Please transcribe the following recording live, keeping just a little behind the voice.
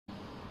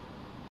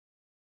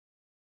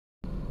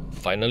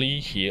Finally,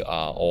 here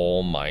are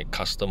all my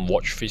custom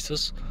watch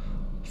faces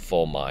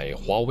for my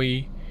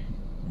Huawei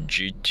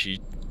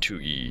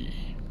GT2e.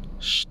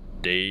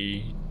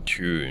 Stay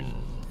tuned.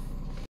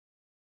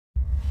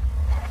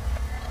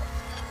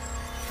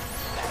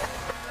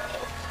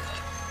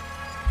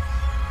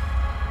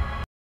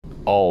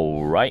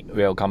 Alright,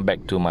 welcome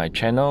back to my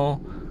channel.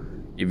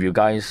 If you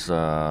guys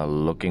are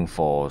looking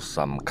for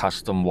some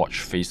custom watch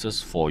faces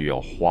for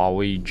your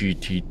Huawei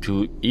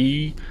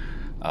GT2e,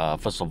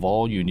 first of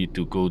all, you need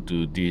to go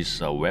to this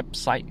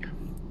website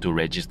to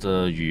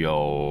register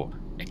your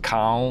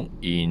account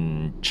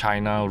in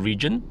China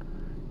region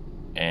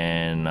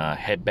and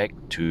head back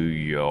to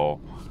your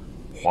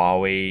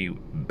Huawei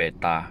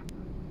Beta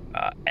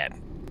app.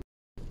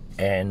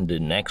 And the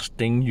next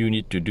thing you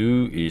need to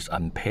do is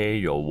unpair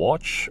your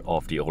watch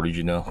of the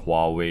original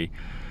Huawei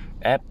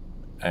app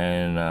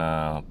and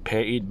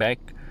pair it back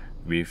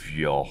with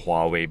your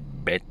Huawei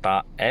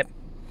Beta app.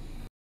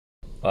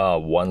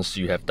 Once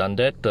you have done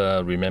that,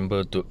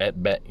 remember to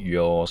add back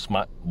your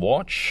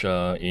smartwatch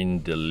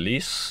in the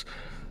list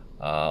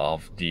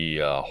of the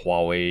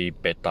Huawei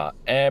Beta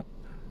app,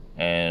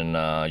 and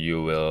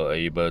you will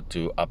able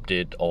to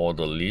update all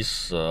the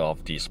lists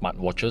of the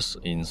smartwatches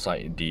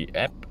inside the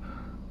app.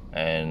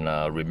 And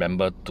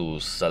remember to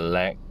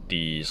select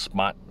the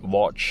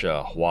smartwatch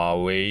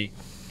Huawei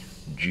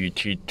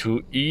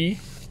GT2e,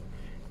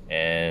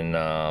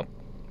 and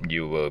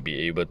you will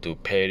be able to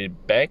pair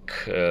it back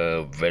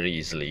very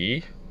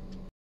easily.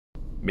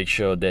 Make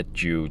sure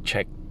that you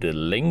check the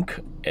link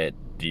at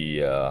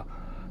the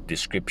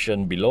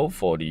description below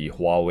for the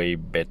Huawei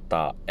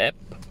Beta app.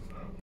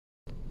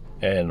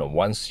 And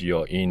once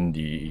you're in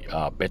the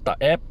Beta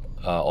app,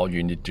 all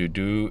you need to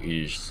do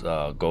is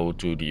go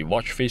to the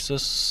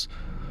Watchfaces,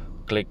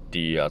 click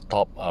the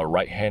top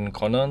right hand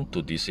corner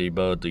to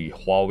disable the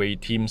Huawei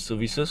team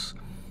services,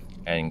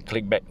 and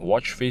click back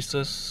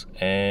Watchfaces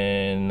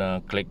and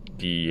click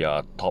the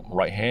top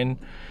right hand.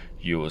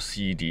 You will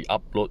see the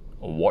upload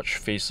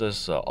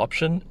Watchfaces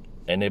option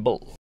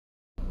enabled.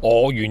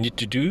 All you need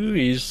to do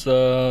is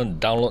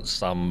download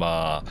some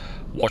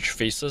watch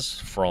faces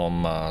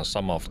from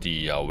some of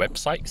the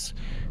websites,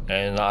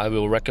 and I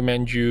will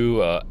recommend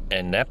you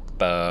an app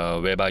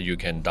whereby you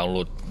can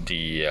download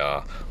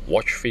the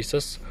watch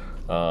faces.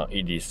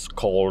 It is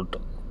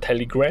called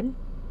Telegram.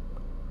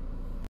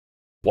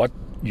 What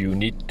you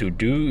need to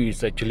do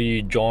is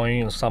actually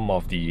join some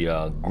of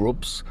the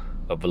groups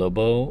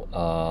available.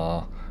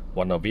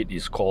 One of it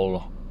is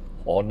called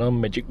Honor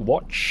Magic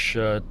Watch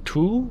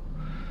 2,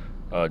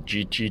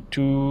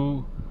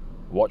 GT2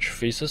 watch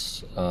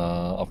faces.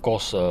 Of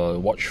course,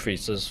 watch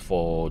faces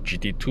for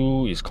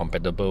GT2 is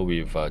compatible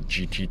with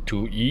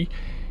GT2e.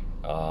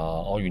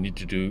 All you need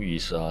to do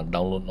is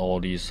download all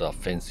these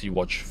fancy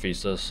watch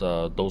faces,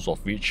 those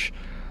of which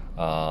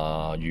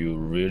you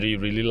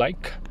really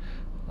like.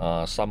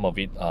 Some of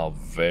it are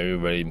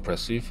very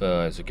impressive,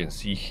 as you can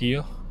see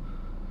here.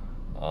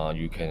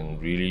 You can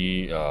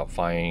really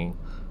find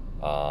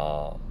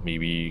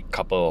maybe a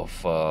couple of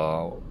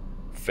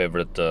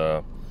favorite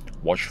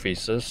watch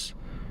faces,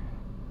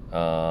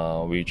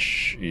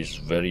 which is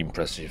very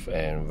impressive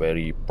and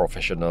very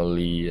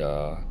professionally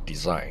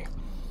designed.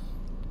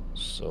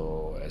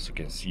 So as you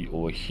can see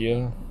over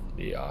here,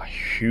 they are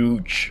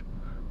huge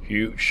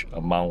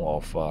amount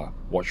of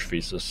watch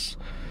faces,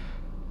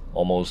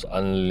 almost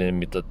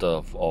unlimited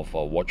of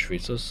watch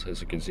faces.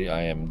 As you can see,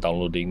 I am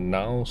downloading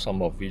now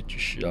some of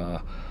which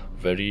are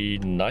very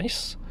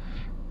nice,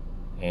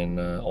 and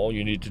all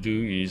you need to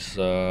do is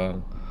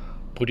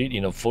put it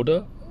in a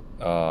folder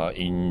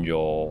in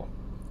your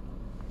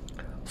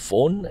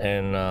phone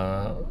and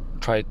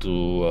try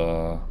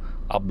to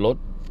upload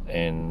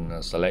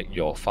and select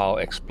your file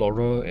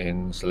explorer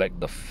and select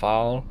the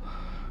file,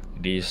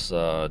 this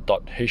 .hwt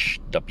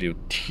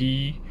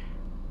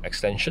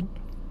extension,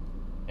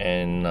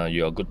 and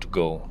you are good to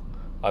go.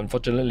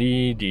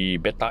 Unfortunately, the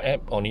Beta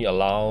app only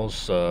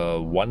allows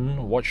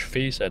one watch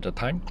face at a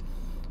time,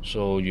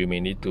 so you may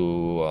need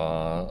to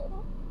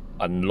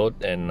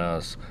unload and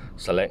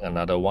select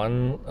another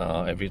one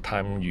every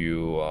time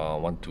you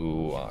want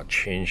to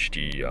change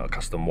the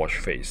custom watch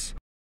face.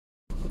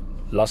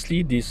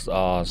 Lastly, these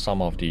are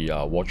some of the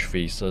watch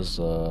faces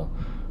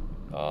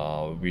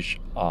which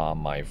are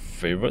my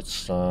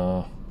favorites.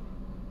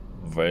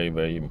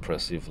 Very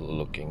impressive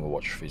looking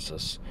watch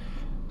faces,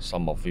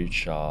 some of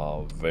which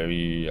are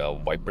very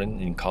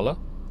vibrant in color.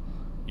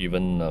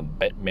 Even a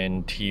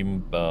Batman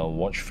theme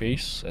watch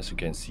face, as you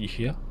can see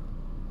here.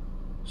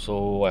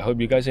 So I hope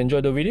you guys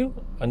enjoyed the video.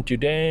 Until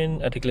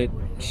then, Articulate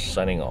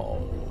signing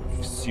off.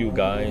 See you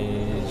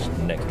guys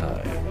next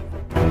time.